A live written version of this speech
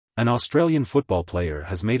An Australian football player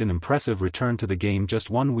has made an impressive return to the game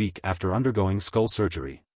just 1 week after undergoing skull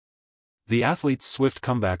surgery. The athlete's swift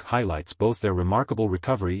comeback highlights both their remarkable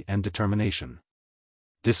recovery and determination.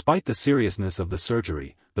 Despite the seriousness of the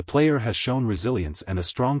surgery, the player has shown resilience and a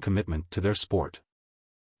strong commitment to their sport.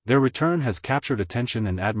 Their return has captured attention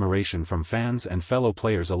and admiration from fans and fellow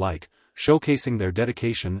players alike, showcasing their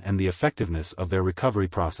dedication and the effectiveness of their recovery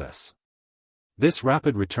process. This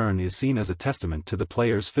rapid return is seen as a testament to the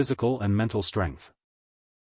player's physical and mental strength.